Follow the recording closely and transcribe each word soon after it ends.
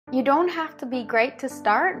You don't have to be great to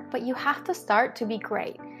start, but you have to start to be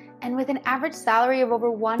great. And with an average salary of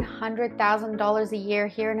over $100,000 a year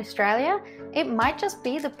here in Australia, it might just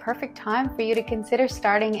be the perfect time for you to consider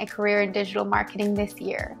starting a career in digital marketing this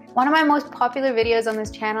year. One of my most popular videos on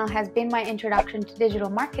this channel has been my introduction to digital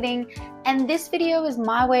marketing, and this video is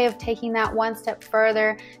my way of taking that one step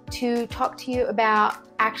further to talk to you about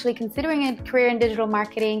actually considering a career in digital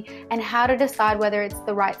marketing and how to decide whether it's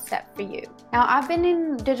the right step for you. Now, I've been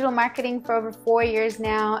in digital marketing for over 4 years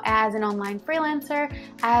now as an online freelancer,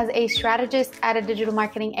 as a strategist at a digital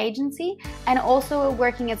marketing agency, and also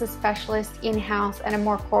working as a specialist in-house and a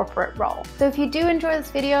more corporate role. So if you do enjoy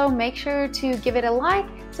this video, make sure to give it a like,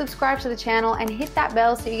 subscribe to the channel, and hit that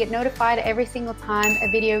bell so you get notified every single time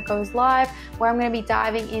a video goes live, where I'm going to be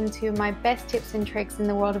diving into my best tips and tricks in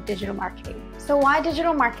the world of digital marketing. So why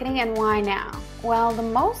digital marketing and why now? Well, the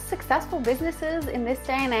most successful businesses in this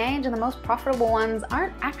day and age and the most profitable ones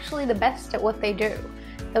aren't actually the best at what they do.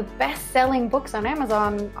 The best-selling books on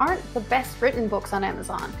Amazon aren't the best written books on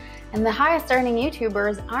Amazon. And the highest earning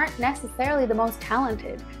YouTubers aren't necessarily the most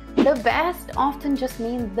talented. The best often just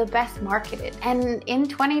means the best marketed. And in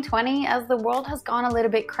 2020, as the world has gone a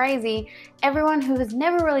little bit crazy, everyone who has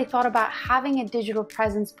never really thought about having a digital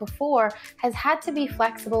presence before has had to be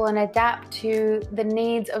flexible and adapt to the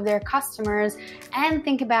needs of their customers and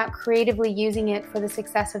think about creatively using it for the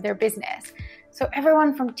success of their business. So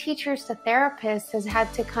everyone from teachers to therapists has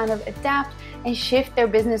had to kind of adapt and shift their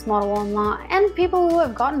business model online. And people who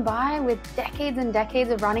have gotten by with decades and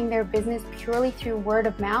decades of running their business purely through word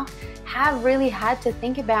of mouth have really had to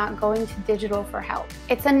think about going to digital for help.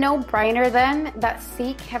 It's a no-brainer then that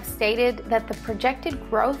Seek have stated that the projected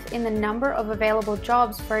growth in the number of available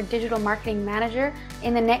jobs for a digital marketing manager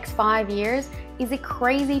in the next 5 years is a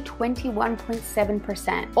crazy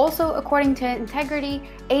 21.7%. Also, according to Integrity,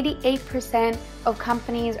 88% of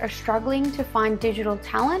companies are struggling to find digital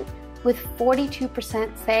talent, with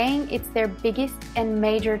 42% saying it's their biggest and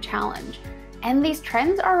major challenge. And these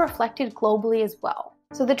trends are reflected globally as well.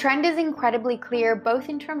 So the trend is incredibly clear, both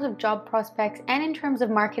in terms of job prospects and in terms of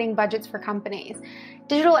marketing budgets for companies.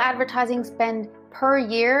 Digital advertising spend per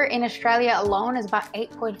year in Australia alone is about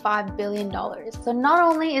 $8.5 billion. So not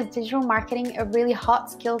only is digital marketing a really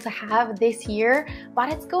hot skill to have this year,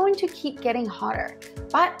 but it's going to keep getting hotter.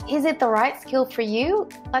 But is it the right skill for you?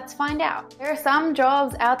 Let's find out. There are some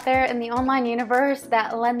jobs out there in the online universe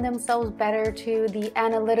that lend themselves better to the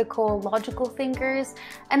analytical, logical thinkers,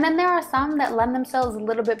 and then there are some that lend themselves a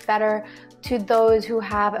little bit better to those who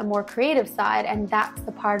have a more creative side, and that's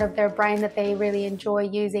the part of their brain that they really enjoy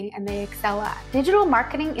using and they excel at. Digital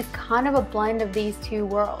marketing is kind of a blend of these two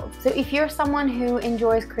worlds. So if you're someone who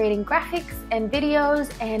enjoys creating graphics and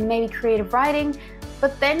videos and maybe creative writing,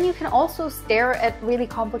 but then you can also stare at really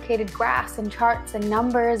complicated graphs and charts and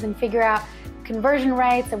numbers and figure out conversion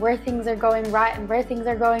rates and where things are going right and where things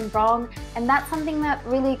are going wrong, and that's something that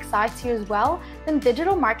really excites you as well, then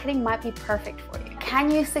digital marketing might be perfect for you. Can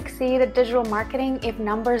you succeed at digital marketing if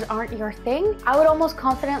numbers aren't your thing? I would almost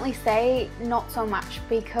confidently say not so much,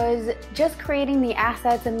 because just creating the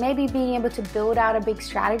assets and maybe being able to build out a big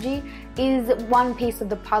strategy is one piece of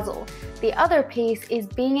the puzzle. The other piece is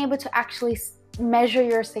being able to actually measure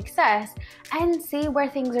your success and see where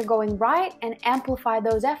things are going right and amplify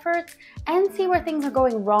those efforts, and see where things are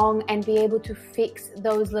going wrong and be able to fix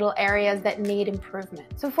those little areas that need improvement.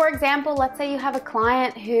 So for example, let's say you have a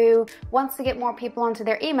client who wants to get more people onto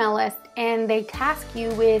their email list and they task you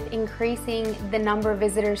with increasing the number of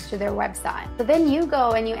visitors to their website. But then you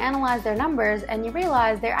go and you analyze their numbers and you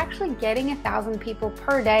realize they're actually getting 1,000 people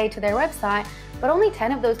per day to their website, but only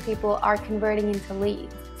 10 of those people are converting into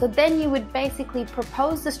leads. So then you would basically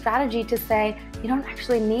propose the strategy to say, you don't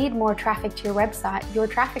actually need more traffic to your website. Your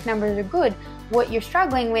traffic numbers are good. What you're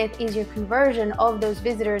struggling with is your conversion of those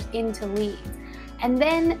visitors into leads. And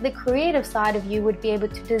then the creative side of you would be able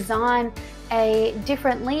to design a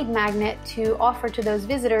different lead magnet to offer to those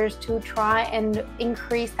visitors to try and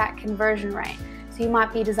increase that conversion rate. So you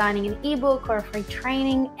might be designing an ebook or a free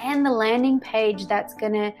training and the landing page that's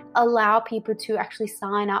going to allow people to actually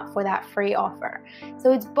sign up for that free offer.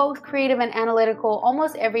 So it's both creative and analytical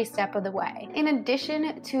almost every step of the way. In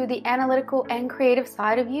addition to the analytical and creative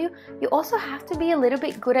side of you, you also have to be a little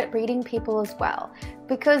bit good at reading people as well.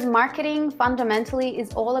 Because marketing fundamentally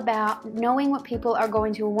is all about knowing what people are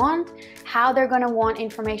going to want, how they're going to want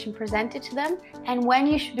information presented to them, and when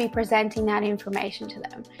you should be presenting that information to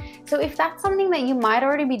them. So if that's something that you might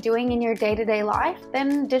already be doing in your day-to-day life,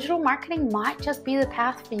 then digital marketing might just be the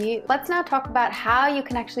path for you. Let's now talk about how you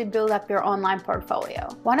can actually build up your online portfolio.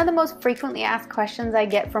 One of the most frequently asked questions I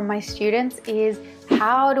get from my students is,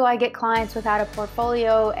 how do I get clients without a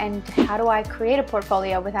portfolio, and how do I create a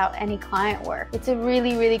portfolio without any client work? It's a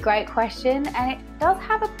really, really great question, and it does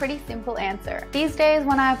have a pretty simple answer. These days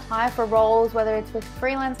when I apply for roles, whether it's with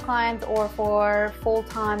freelance clients or for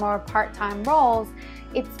full-time or part-time roles,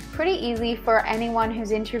 it's pretty easy for anyone who's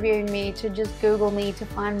interviewing me to just Google me to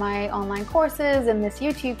find my online courses and this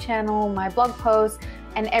YouTube channel, my blog posts,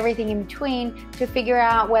 and everything in between to figure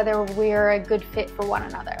out whether we're a good fit for one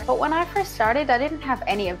another. But when I first started, I didn't have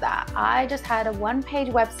any of that. I just had a one-page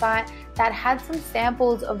website that had some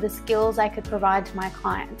samples of the skills I could provide to my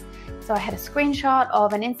clients. So I had a screenshot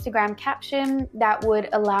of an Instagram caption that would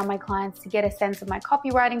allow my clients to get a sense of my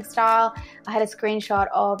copywriting style. I had a screenshot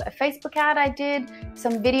of a Facebook ad I did,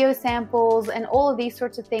 some video samples, and all of these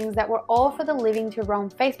sorts of things that were all for the Living to Rome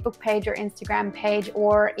Facebook page or Instagram page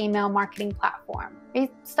or email marketing platform. Are you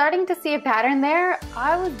starting to see a pattern there?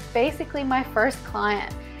 I was basically my first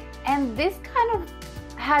client, and this kind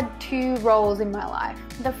of had two roles in my life.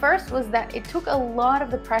 The first was that it took a lot of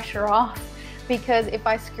the pressure off, because if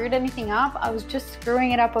I screwed anything up, I was just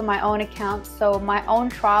screwing it up on my own account. So my own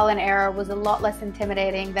trial and error was a lot less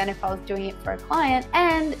intimidating than if I was doing it for a client.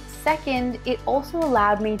 And second, it also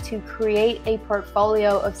allowed me to create a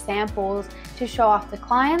portfolio of samples to show off to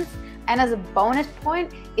clients. And as a bonus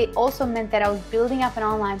point, it also meant that I was building up an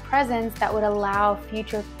online presence that would allow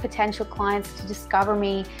future potential clients to discover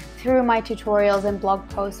me through my tutorials and blog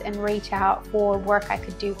posts and reach out for work I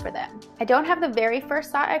could do for them. I don't have the very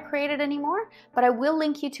first site I created anymore, but I will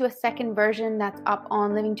link you to a second version that's up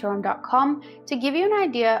on livingtorome.com to give you an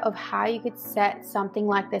idea of how you could set something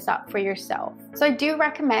like this up for yourself. So I do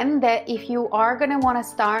recommend that if you are going to want to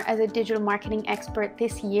start as a digital marketing expert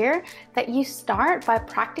this year, that you start by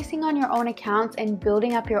practicing on your own accounts and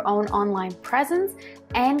building up your own online presence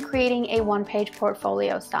and creating a one-page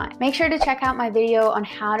portfolio site. Make sure to check out my video on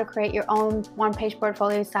how to create your own one-page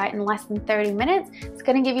portfolio site in less than 30 minutes. It's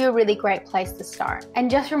going to give you a really great place to start.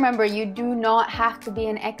 And just remember, you do not have to be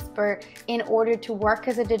an expert in order to work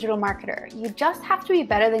as a digital marketer. You just have to be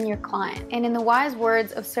better than your client. And in the wise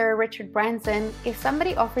words of Sir Richard Branson, if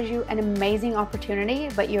somebody offers you an amazing opportunity,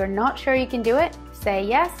 but you're not sure you can do it, say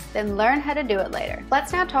yes, then learn how to do it later.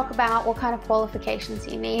 Let's now talk about what kind of qualifications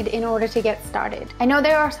you need in order to get started. I know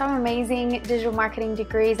there are some amazing digital marketing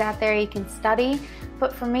degrees out there you can study,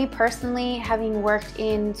 but for me personally, having worked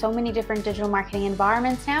in so many different digital marketing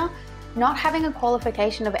environments now, not having a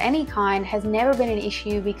qualification of any kind has never been an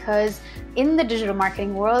issue, because in the digital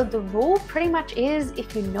marketing world, the rule pretty much is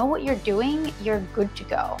if you know what you're doing, you're good to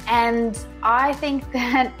go. And I think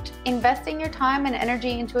that investing your time and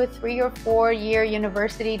energy into a 3 or 4 year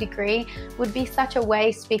university degree would be such a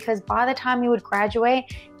waste, because by the time you would graduate,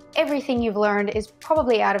 everything you've learned is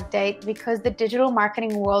probably out of date, because the digital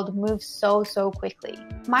marketing world moves so quickly.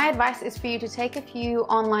 My advice is for you to take a few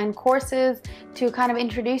online courses to kind of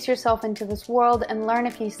introduce yourself into this world and learn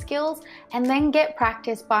a few skills, and then get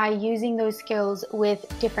practice by using those skills with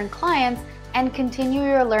different clients and continue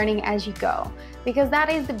your learning as you go. Because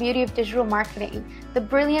that is the beauty of digital marketing. The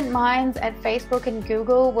brilliant minds at Facebook and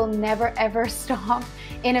Google will never ever stop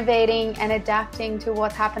innovating and adapting to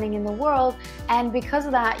what's happening in the world. And because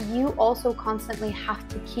of that, you also constantly have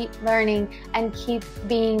to keep learning and keep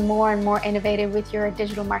being more and more innovative with your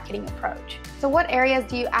digital marketing approach. So what areas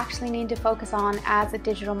do you actually need to focus on as a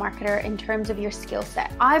digital marketer in terms of your skill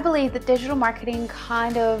set? I believe that digital marketing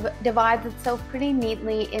kind of divides itself pretty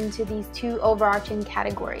neatly into these two overarching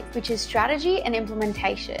categories, which is strategy and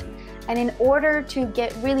implementation. And in order to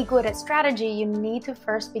get really good at strategy, you need to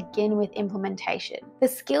first begin with implementation. The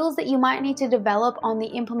skills that you might need to develop on the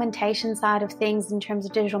implementation side of things in terms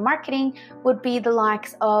of digital marketing would be the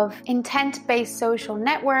likes of intent-based social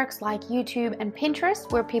networks like YouTube and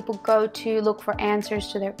Pinterest, where people go to look for answers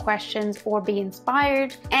to their questions or be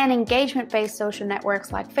inspired, and engagement-based social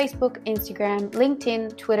networks like Facebook, Instagram,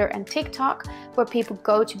 LinkedIn, Twitter, and TikTok, where people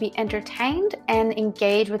go to be entertained and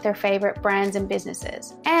engage with their favorite brands and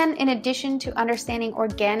businesses. And in addition to understanding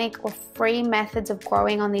organic or free methods of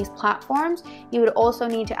growing on these platforms, you would also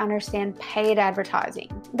need to understand paid advertising.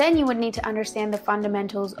 Then you would need to understand the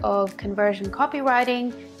fundamentals of conversion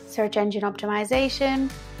copywriting, search engine optimization,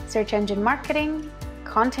 search engine marketing,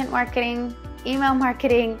 content marketing, email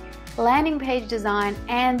marketing, landing page design,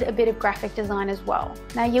 and a bit of graphic design as well.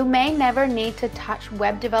 Now, you may never need to touch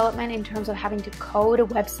web development in terms of having to code a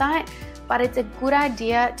website, but it's a good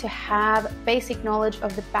idea to have basic knowledge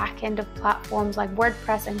of the back end of platforms like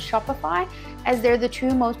WordPress and Shopify, as they're the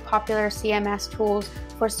two most popular CMS tools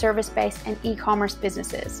for service-based and e-commerce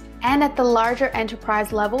businesses. And at the larger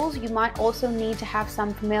enterprise levels, you might also need to have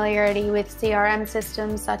some familiarity with CRM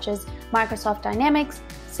systems such as Microsoft Dynamics,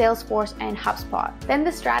 Salesforce, and HubSpot. Then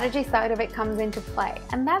the strategy side of it comes into play.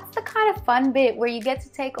 And that's the kind of fun bit where you get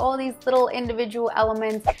to take all these little individual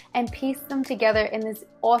elements and piece them together in this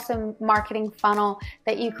awesome marketing funnel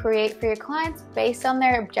that you create for your clients based on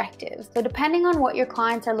their objectives. So depending on what your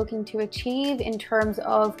clients are looking to achieve in terms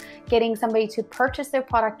of getting somebody to purchase their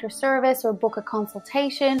product or service or book a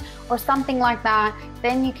consultation or something like that,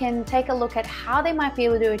 then you can take a look at how they might be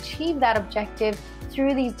able to achieve that objective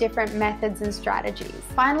through these different methods and strategies.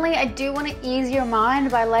 Finally, I do want to ease your mind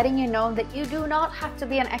by letting you know that you do not have to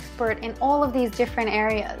be an expert in all of these different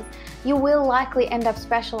areas. You will likely end up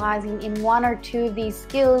specializing in one or two of these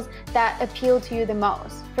skills that appeal to you the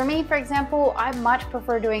most. For me, for example, I much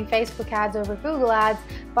prefer doing Facebook ads over Google ads,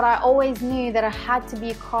 but I always knew that I had to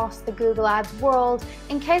be across the Google ads world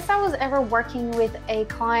in case I was ever working with a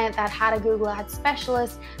client that had a Google ads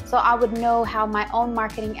specialist, so I would know how my own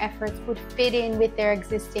marketing efforts would fit in with their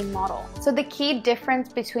existing model. So the key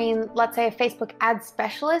difference between, let's say, a Facebook ads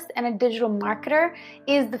specialist and a digital marketer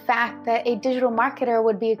is the fact that a digital marketer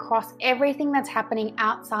would be across everything that's happening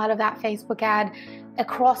outside of that Facebook ad,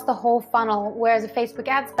 across the whole funnel, whereas a Facebook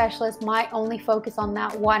ad specialist might only focus on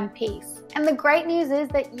that one piece. And the great news is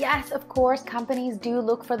that yes, of course, companies do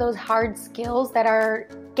look for those hard skills that are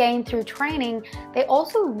gained through training. They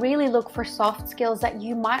also really look for soft skills that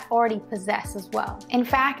you might already possess as well. In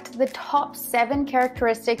fact, the top 7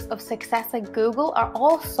 characteristics of success at Google are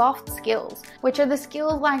all soft skills, which are the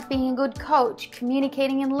skills like being a good coach,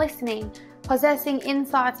 communicating and listening, possessing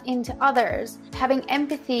insights into others, having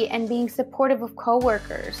empathy and being supportive of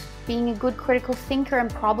coworkers, being a good critical thinker and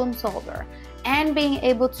problem solver, and being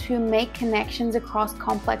able to make connections across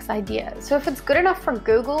complex ideas. So if it's good enough for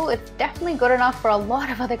Google, it's definitely good enough for a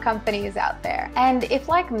lot of other companies out there. And if,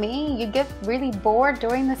 like me, you get really bored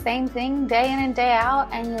doing the same thing day in and day out,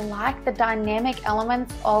 and you like the dynamic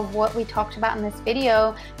elements of what we talked about in this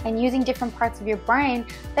video and using different parts of your brain,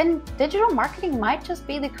 then digital marketing might just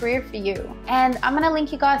be the career for you. And I'm gonna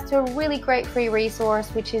link you guys to a really great free resource,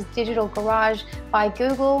 which is Digital Garage by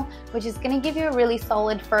Google, which is gonna give you a really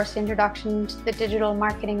solid first introduction to the digital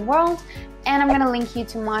marketing world. And I'm going to link you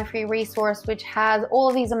to my free resource, which has all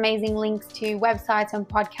of these amazing links to websites and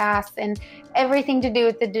podcasts and everything to do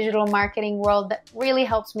with the digital marketing world that really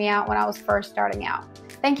helps me out when I was first starting out.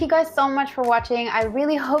 Thank you guys so much for watching. I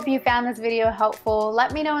really hope you found this video helpful.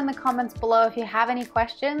 Let me know in the comments below if you have any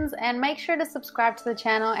questions, and make sure to subscribe to the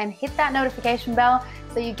channel and hit that notification bell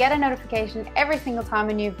so you get a notification every single time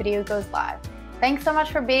a new video goes live. Thanks so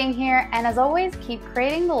much for being here, and as always, keep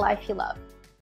creating the life you love.